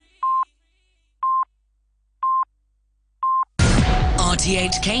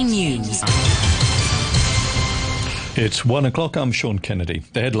RTHK News. It's 1 o'clock. I'm Sean Kennedy.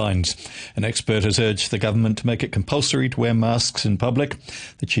 The headlines. An expert has urged the government to make it compulsory to wear masks in public.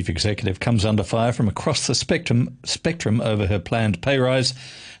 The chief executive comes under fire from across the spectrum over her planned pay rise.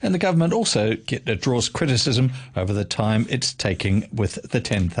 And the government also draws criticism over the time it's taking with the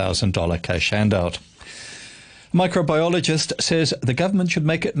 $10,000 cash handout. A microbiologist says the government should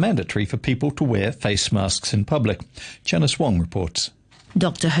make it mandatory for people to wear face masks in public. Janice Wong reports.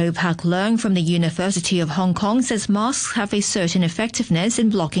 Dr. Ho Pak Leung from the University of Hong Kong says masks have a certain effectiveness in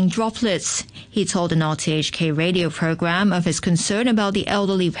blocking droplets. He told an RTHK radio program of his concern about the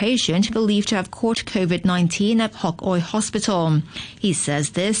elderly patient believed to have caught COVID-19 at Hock Oi Hospital. He says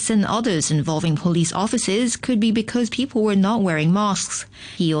this and others involving police officers could be because people were not wearing masks.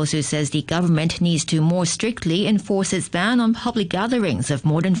 He also says the government needs to more strictly enforce its ban on public gatherings of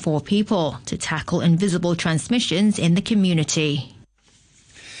more than 4 people to tackle invisible transmissions in the community.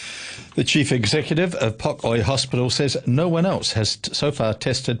 The chief executive of Hock Oi Hospital says no one else has so far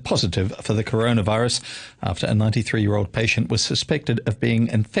tested positive for the coronavirus after a 93-year-old patient was suspected of being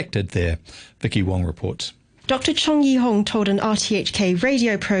infected there. Vicky Wong reports. Dr. Chong Yi-hong told an RTHK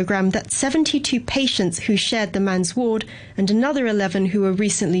radio program that 72 patients who shared the man's ward and another 11 who were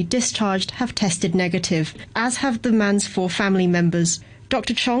recently discharged have tested negative, as have the man's 4 family members.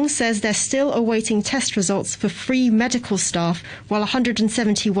 Dr. Chong says they're still awaiting test results for 3 medical staff, while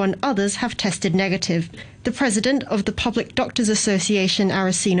 171 others have tested negative. The president of the Public Doctors Association,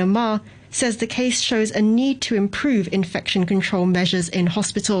 Aracena Ma, says the case shows a need to improve infection control measures in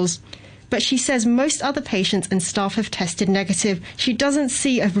hospitals. But she says most other patients and staff have tested negative. She doesn't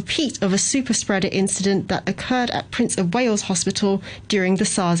see a repeat of a super spreader incident that occurred at Prince of Wales Hospital during the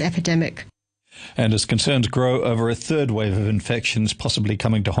SARS epidemic. And as concerns grow over a third wave of infections possibly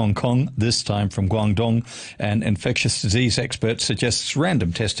coming to Hong Kong, this time from Guangdong, an infectious disease expert suggests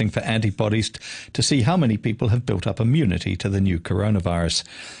random testing for antibodies to see how many people have built up immunity to the new coronavirus.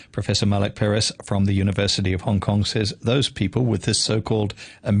 Professor Malik Perez from the University of Hong Kong says those people with this so-called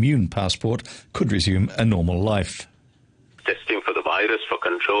immune passport could resume a normal life. Testing for the virus for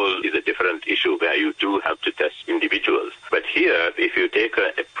control is a different issue where you do have to test individuals. But here, if you take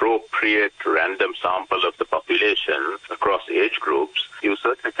an appropriate random sample of the population across age groups, you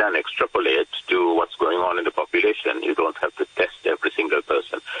certainly can extrapolate to what's going on in the population. You don't have to test every single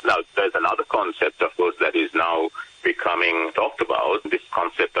person. Now, there's another concept, of course, that is now becoming talked about, this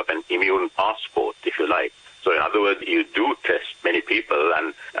concept of an immune passport, if you like. So in other words, you do test many people,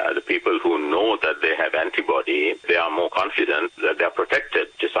 and the people who know that they have antibody, they are more confident that they are protected.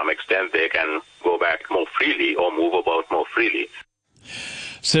 To some extent, they can go back more freely or move about more freely.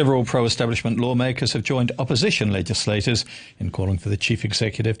 Several pro-establishment lawmakers have joined opposition legislators in calling for the chief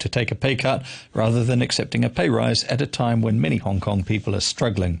executive to take a pay cut rather than accepting a pay rise at a time when many Hong Kong people are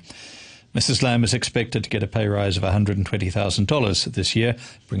struggling. Mrs. Lam is expected to get a pay rise of $120,000 this year,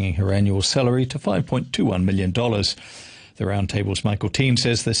 bringing her annual salary to $5.21 million. The Roundtable's Michael Teen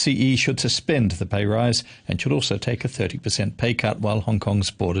says the CE should suspend the pay rise and should also take a 30% pay cut while Hong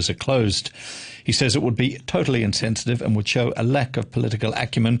Kong's borders are closed. He says it would be totally insensitive and would show a lack of political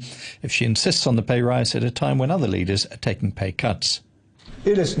acumen if she insists on the pay rise at a time when other leaders are taking pay cuts.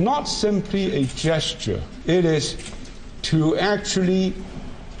 It is not simply a gesture. It is to actually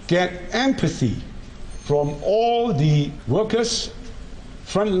get empathy from all the workers,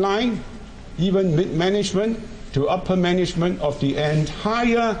 front line, even mid-management to upper management of the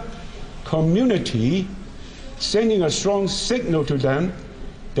entire community, sending a strong signal to them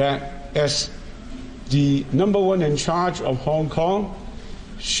that as the number one in charge of Hong Kong,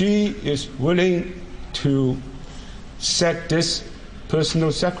 she is willing to set this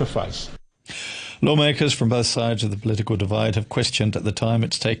personal sacrifice. Lawmakers from both sides of the political divide have questioned the time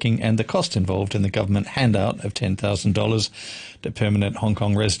it's taking and the cost involved in the government handout of $10,000 to permanent Hong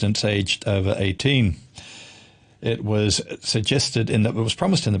Kong residents aged over 18. It was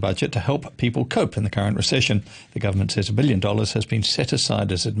promised in the budget to help people cope in the current recession. The government says $1 billion has been set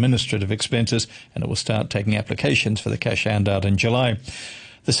aside as administrative expenses, and it will start taking applications for the cash handout in July.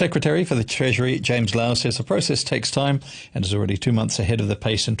 The Secretary for the Treasury, James Lau, says the process takes time and is already 2 months ahead of the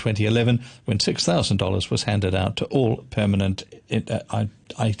pace in 2011 when $6,000 was handed out to all permanent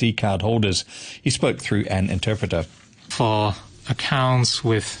ID card holders. He spoke through an interpreter. For accounts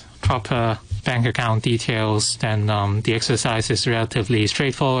with proper bank account details, then the exercise is relatively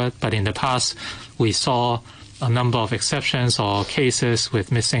straightforward. But in the past, we saw a number of exceptions or cases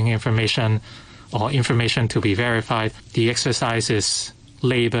with missing information or information to be verified. The exercise is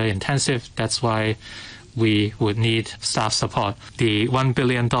labor intensive. That's why we would need staff support. The $1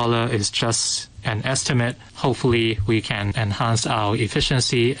 billion is just an estimate. Hopefully, we can enhance our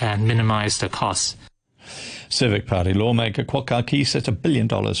efficiency and minimize the costs. Civic Party lawmaker Kwok Ka-ki says $1 billion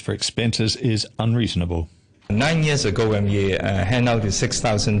for expenses is unreasonable. 9 years ago, when we hand out the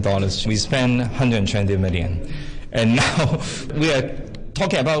 $6,000, we spent $120 million. And now we are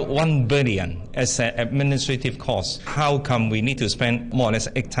talking about $1 billion as an administrative cost. How come we need to spend more or less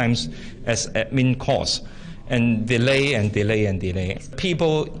 8 times as admin costs and delay and delay and delay?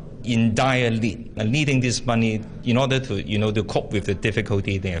 People in dire need, needing this money in order to, to cope with the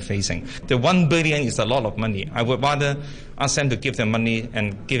difficulty they are facing. The $1 billion is a lot of money. I would rather ask them to give the money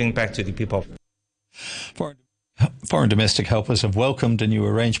and giving back to the people. Foreign domestic helpers have welcomed a new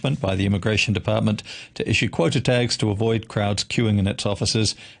arrangement by the Immigration Department to issue quota tags to avoid crowds queuing in its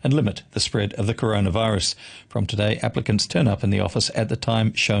offices and limit the spread of the coronavirus. From today, applicants turn up in the office at the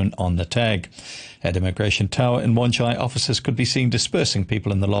time shown on the tag. At Immigration Tower in Wan Chai, officers could be seen dispersing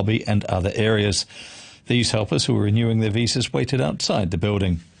people in the lobby and other areas. These helpers who were renewing their visas waited outside the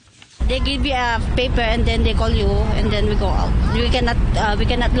building. They give you a paper and then they call you and then we go out. We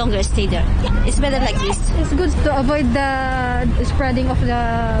cannot longer stay there. It's better like this. It's good to avoid the spreading of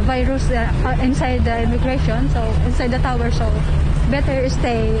the virus inside the immigration, so inside the tower. So better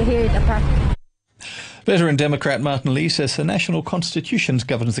stay here at the park. Veteran Democrat Martin Lee says the national constitutions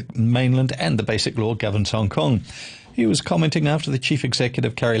governs the mainland and the basic law governs Hong Kong. He was commenting after the chief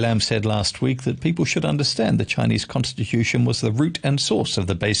executive Carrie Lam said last week that people should understand the Chinese constitution was the root and source of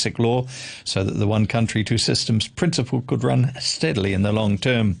the basic law so that the one country, two systems principle could run steadily in the long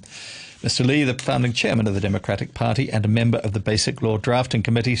term. Mr. Lee, the founding chairman of the Democratic Party and a member of the Basic Law Drafting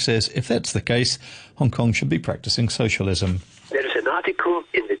Committee, says if that's the case, Hong Kong should be practicing socialism. There is an article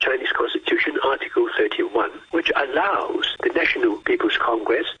in the Chinese Constitution, Article 31, which allows the National People's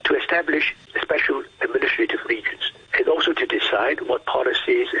Congress to establish special administrative regions and also to decide what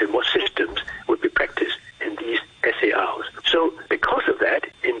policies and what systems would be practiced in these SARs. So because of that,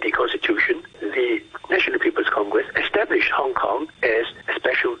 in the Constitution, the National People's Congress established Hong Kong as a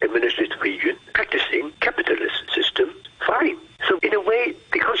special administrative region practicing capitalist system. Fine. So in a way,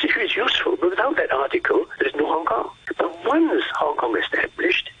 the Constitution is useful, but without that article, there is no Hong Kong. But once Hong Kong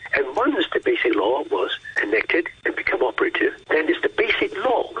established, and once the basic law was enacted and become operative, then it's the basic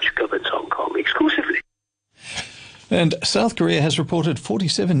law which governs Hong Kong exclusively. And South Korea has reported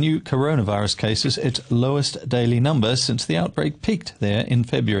 47 new coronavirus cases, its lowest daily number since the outbreak peaked there in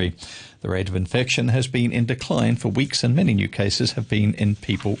February. The rate of infection has been in decline for weeks and many new cases have been in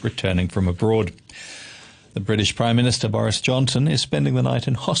people returning from abroad. The British Prime Minister Boris Johnson is spending the night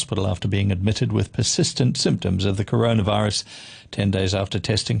in hospital after being admitted with persistent symptoms of the coronavirus. 10 days after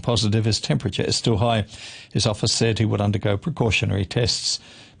testing positive, his temperature is still high. His office said he would undergo precautionary tests.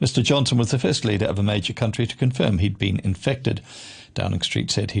 Mr. Johnson was the first leader of a major country to confirm he'd been infected. Downing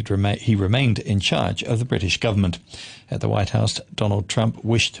Street said he remained in charge of the British government. At the White House, Donald Trump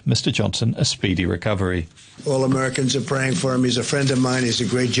wished Mr. Johnson a speedy recovery. All Americans are praying for him. He's a friend of mine. He's a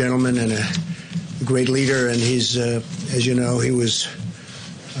great gentleman and a great leader. And he's, as you know, he was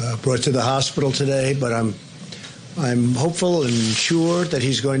brought to the hospital today. But I'm hopeful and sure that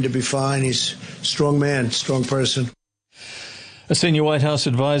he's going to be fine. He's a strong man, strong person. A senior White House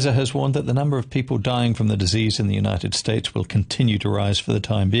advisor has warned that the number of people dying from the disease in the United States will continue to rise for the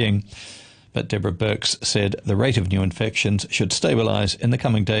time being. But Deborah Birx said the rate of new infections should stabilise in the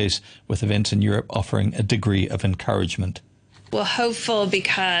coming days, with events in Europe offering a degree of encouragement. Well, hopeful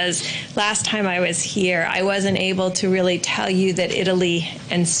because last time I was here, I wasn't able to really tell you that Italy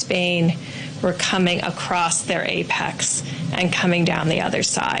and Spain were coming across their apex and coming down the other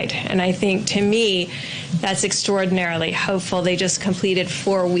side. And I think, to me, that's extraordinarily hopeful. They just completed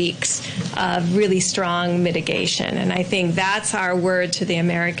 4 weeks of really strong mitigation. And I think that's our word to the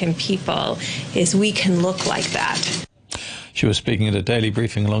American people, is we can look like that. She was speaking at a daily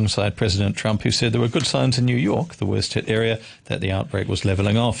briefing alongside President Trump, who said there were good signs in New York, the worst hit area, that the outbreak was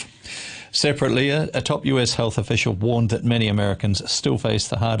levelling off. Separately, a top U.S. health official warned that many Americans still face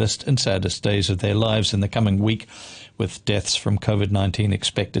the hardest and saddest days of their lives in the coming week, with deaths from COVID-19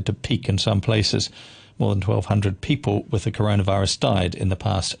 expected to peak in some places. More than 1,200 people with the coronavirus died in the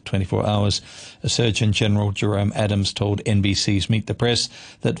past 24 hours. A Surgeon General Jerome Adams told NBC's Meet the Press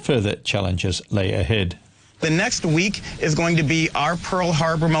that further challenges lay ahead. The next week is going to be our Pearl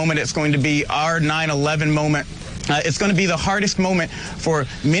Harbor moment. It's going to be our 9/11 moment. It's going to be the hardest moment for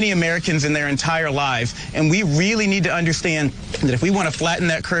many Americans in their entire lives. And we really need to understand that if we want to flatten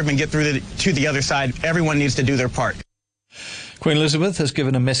that curve and get through to the other side, everyone needs to do their part. Queen Elizabeth has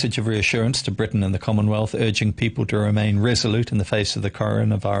given a message of reassurance to Britain and the Commonwealth, urging people to remain resolute in the face of the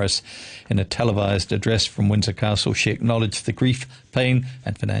coronavirus. In a televised address from Windsor Castle, she acknowledged the grief, pain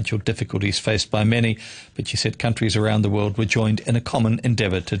and financial difficulties faced by many, but she said countries around the world were joined in a common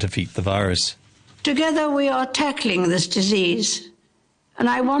endeavour to defeat the virus. Together we are tackling this disease, and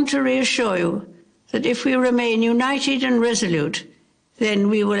I want to reassure you that if we remain united and resolute,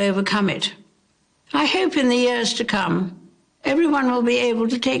 then we will overcome it. I hope in the years to come, everyone will be able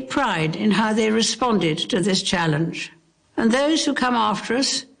to take pride in how they responded to this challenge. And those who come after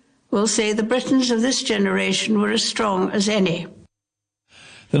us will say the Britons of this generation were as strong as any.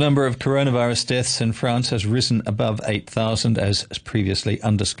 The number of coronavirus deaths in France has risen above 8,000 as previously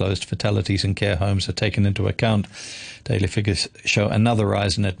undisclosed fatalities in care homes are taken into account. Daily figures show another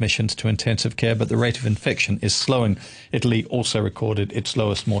rise in admissions to intensive care, but the rate of infection is slowing. Italy also recorded its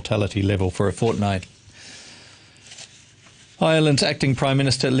lowest mortality level for a fortnight. Ireland's acting Prime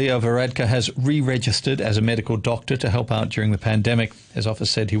Minister Leo Varadkar has re-registered as a medical doctor to help out during the pandemic. His office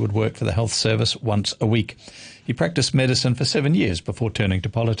said he would work for the health service once a week. He practiced medicine for 7 years before turning to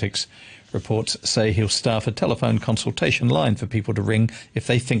politics. Reports say he'll staff a telephone consultation line for people to ring if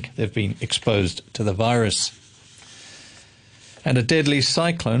they think they've been exposed to the virus. And a deadly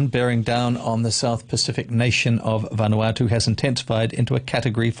cyclone bearing down on the South Pacific nation of Vanuatu has intensified into a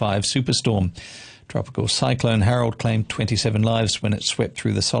Category 5 superstorm. Tropical cyclone Harold claimed 27 lives when it swept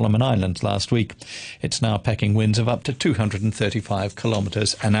through the Solomon Islands last week. It's now packing winds of up to 235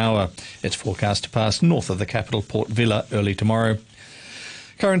 kilometres an hour. It's forecast to pass north of the capital, Port Vila, early tomorrow.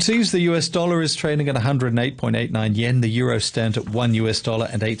 Currencies: the US dollar is trading at 108.89 yen. The euro stands at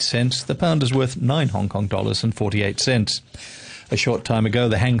 $1 and 8 cents. The pound is worth 9 Hong Kong dollars and 48 cents. A short time ago,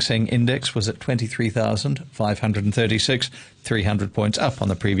 the Hang Seng Index was at 23,536, 300 points up on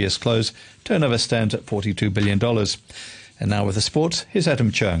the previous close. Turnover stands at $42 billion. And now with the sports, here's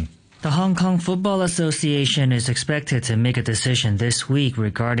Adam Chung. The Hong Kong Football Association is expected to make a decision this week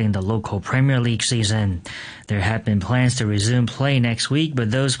regarding the local Premier League season. There had been plans to resume play next week, but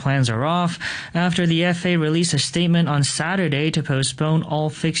those plans are off after the FA released a statement on Saturday to postpone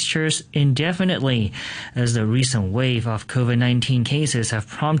all fixtures indefinitely, as the recent wave of COVID-19 cases have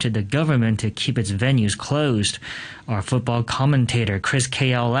prompted the government to keep its venues closed. Our football commentator Chris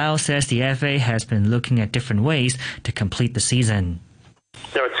K.L. Lau says the FA has been looking at different ways to complete the season.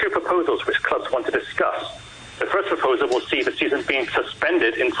 There are two proposals which clubs want to discuss. The first proposal will see the season being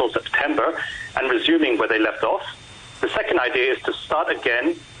suspended until September and resuming where they left off. The second idea is to start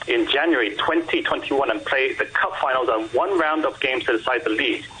again in January 2021 and play the cup finals and one round of games to decide the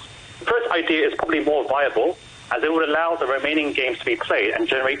league. The first idea is probably more viable, as it would allow the remaining games to be played and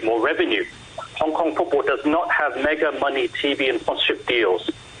generate more revenue. Hong Kong football does not have mega money TV and sponsorship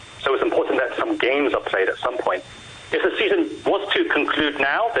deals, so it's important that some games are played at some point. If the season was to conclude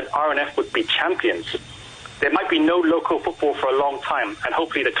now, then RNF would be champions. There might be no local football for a long time, and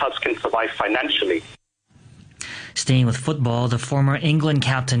hopefully the clubs can survive financially. Staying with football, the former England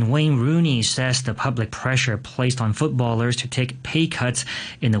captain Wayne Rooney says the public pressure placed on footballers to take pay cuts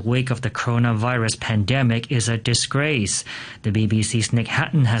in the wake of the coronavirus pandemic is a disgrace. The BBC's Nick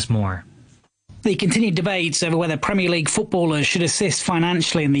Hatton has more. The continued debates over whether Premier League footballers should assist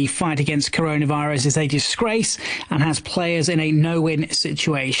financially in the fight against coronavirus is a disgrace and has players in a no-win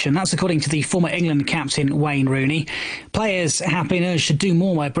situation. That's according to the former England captain Wayne Rooney. Players have been urged to do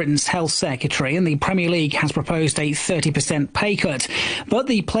more by Britain's health secretary, and the Premier League has proposed a 30% pay cut. But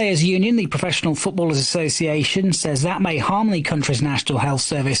the Players' Union, the Professional Footballers Association, says that may harm the country's National Health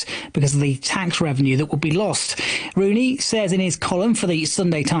Service because of the tax revenue that would be lost. Rooney says in his column for the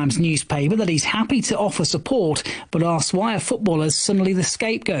Sunday Times newspaper that he's happy to offer support, but asks why are footballers suddenly the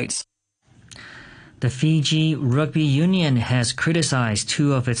scapegoats? The Fiji Rugby Union has criticized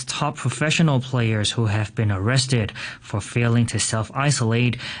two of its top professional players who have been arrested for failing to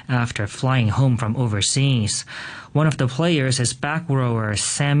self-isolate after flying home from overseas. One of the players is back rower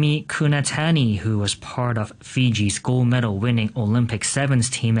Sami Kunatani, who was part of Fiji's gold medal winning Olympic Sevens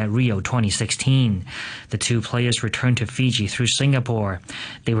team at Rio 2016. The two players returned to Fiji through Singapore.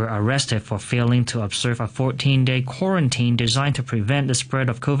 They were arrested for failing to observe a 14-day quarantine designed to prevent the spread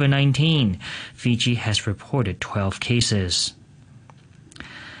of COVID-19. Fiji has reported 12 cases.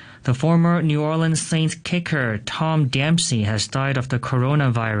 The former New Orleans Saints kicker Tom Dempsey has died of the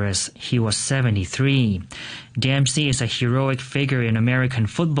coronavirus. He was 73. Dempsey is a heroic figure in American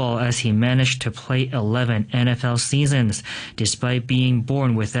football as he managed to play 11 NFL seasons, despite being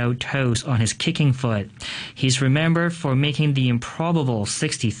born without toes on his kicking foot. He's remembered for making the improbable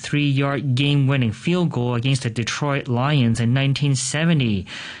 63-yard game-winning field goal against the Detroit Lions in 1970.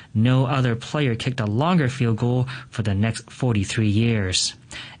 No other player kicked a longer field goal for the next 43 years.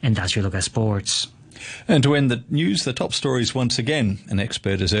 And that's your look at sports. And to end the news, the top stories once again. An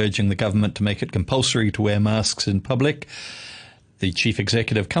expert is urging the government to make it compulsory to wear masks in public. The chief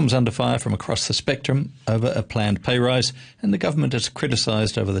executive comes under fire from across the spectrum over a planned pay rise, and the government is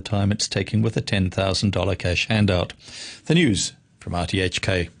criticised over the time it's taking with a $10,000 cash handout. The news from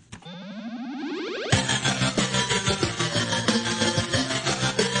RTHK.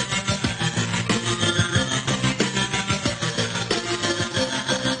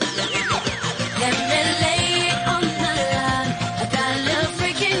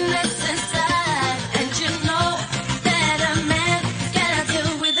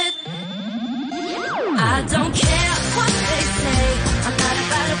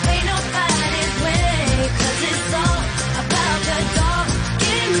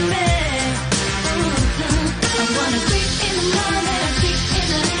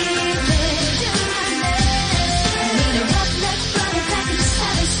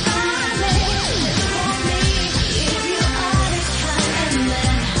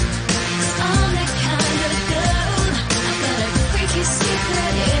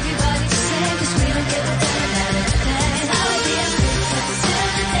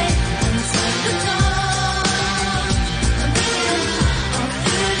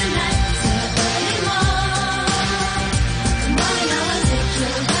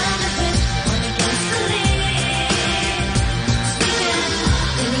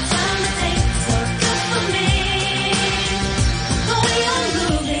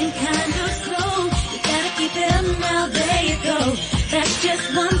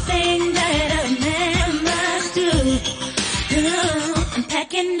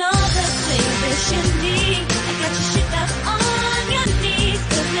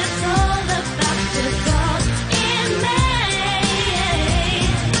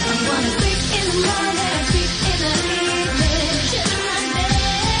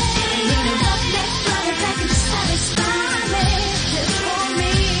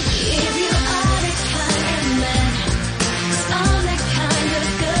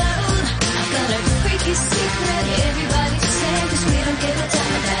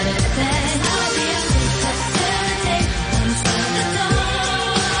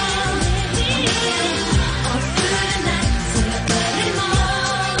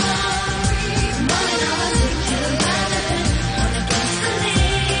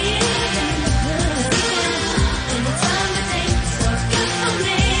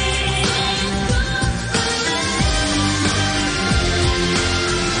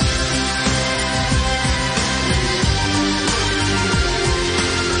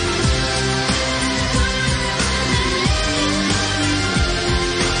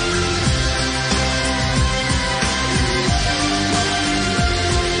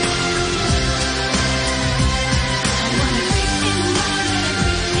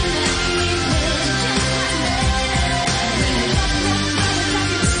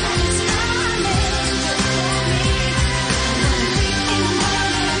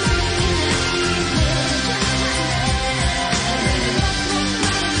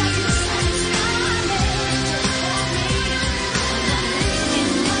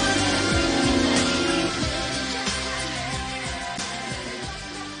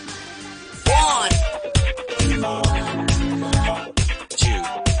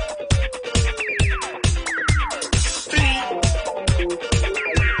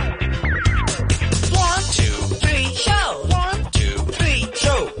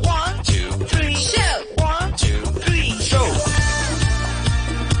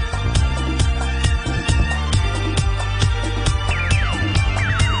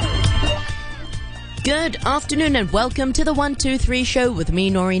 Good afternoon and welcome to the 123 show with me,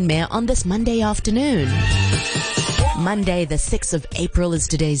 Noreen Mayer, on this Monday afternoon. Monday, the 6th of April is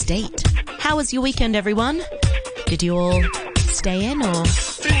today's date. How was your weekend, everyone? Did you all stay in or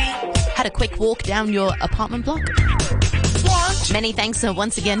had a quick walk down your apartment block? Many thanks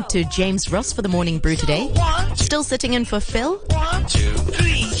once again to James Ross for the morning brew today. Still sitting in for Phil? 1, 2,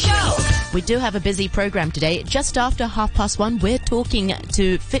 3, show! We do have a busy program today. Just after 1:30, we're talking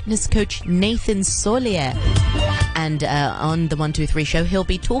to fitness coach Nathan Solier. And on the 123 show, he'll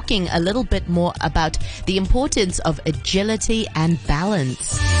be talking a little bit more about the importance of agility and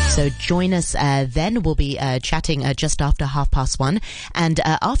balance. So join us then. We'll be chatting just after 1:30. And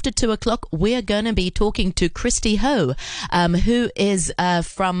after 2 o'clock, we're going to be talking to Christy Ho, who's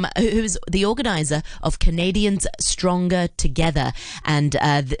the organizer of Canadians Stronger Together. And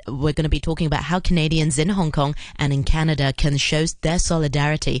we're going to be talking about how Canadians in Hong Kong and in Canada can show their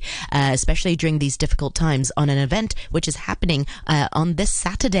solidarity, especially during these difficult times, on an event which is happening on this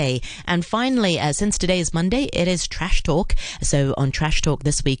Saturday. And finally, since today is Monday, it is Trash Talk. So on Trash Talk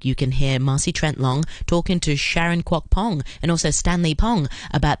this week, you can hear Marcy Trent Long talking to Sharon Kwok Pong and also Stanley Pong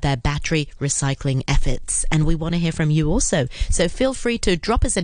about their battery recycling efforts. And we want to hear from you also. So feel free to drop us an